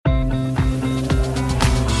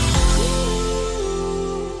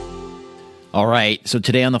All right. So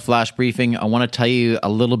today on the Flash Briefing, I want to tell you a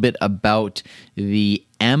little bit about the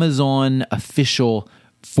Amazon official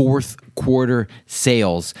fourth quarter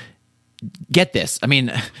sales. Get this. I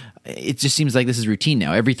mean, it just seems like this is routine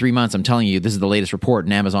now. Every 3 months, I'm telling you, this is the latest report,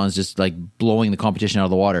 and Amazon's just like blowing the competition out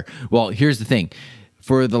of the water. Well, here's the thing.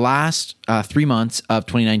 For the last 3 months of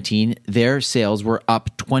 2019, their sales were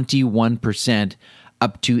up 21%,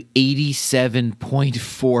 up to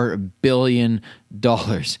 $87.4 billion.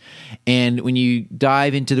 And when you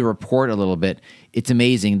dive into the report a little bit, it's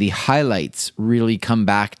amazing. The highlights really come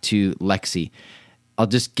back to Lexi. I'll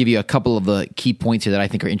just give you a couple of the key points here that I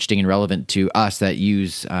think are interesting and relevant to us that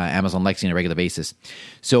use Amazon Lexi on a regular basis.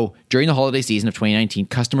 So during the holiday season of 2019,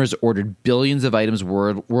 customers ordered billions of items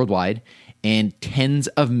worldwide and tens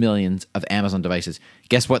of millions of Amazon devices.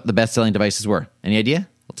 Guess what the best-selling devices were? Any idea?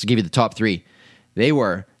 Let's give you the top three. They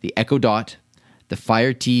were the Echo Dot, the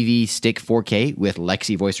Fire TV Stick 4K with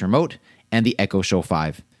Lexi Voice Remote, and the Echo Show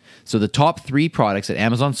 5. So the top three products that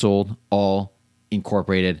Amazon sold all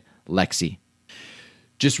incorporated Lexi.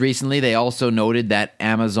 Just recently, they also noted that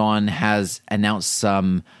Amazon has announced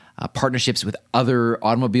some partnerships with other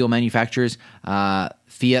automobile manufacturers,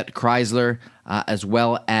 Fiat, Chrysler, as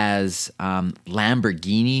well as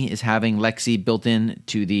Lamborghini is having Lexi built in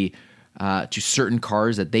to the to certain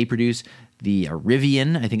cars that they produce. The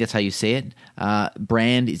Rivian, I think that's how you say it,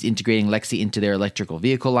 brand is integrating Lexi into their electrical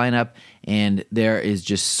vehicle lineup, and there is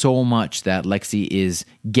just so much that Lexi is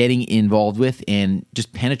getting involved with and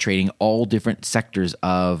just penetrating all different sectors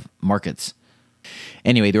of markets.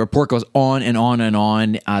 Anyway, the report goes on and on and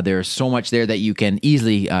on. There's so much there that you can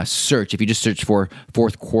easily search. If you just search for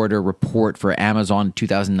fourth quarter report for Amazon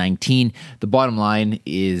 2019, the bottom line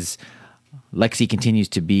is Lexi continues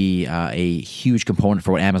to be a huge component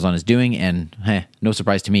for what Amazon is doing, and no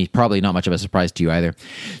surprise to me, probably not much of a surprise to you either.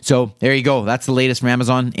 So there you go. That's the latest from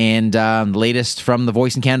Amazon and the latest from the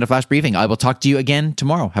Voice in Canada Flash Briefing. I will talk to you again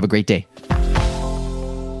tomorrow. Have a great day.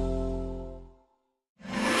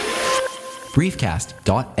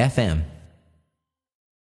 Briefcast.fm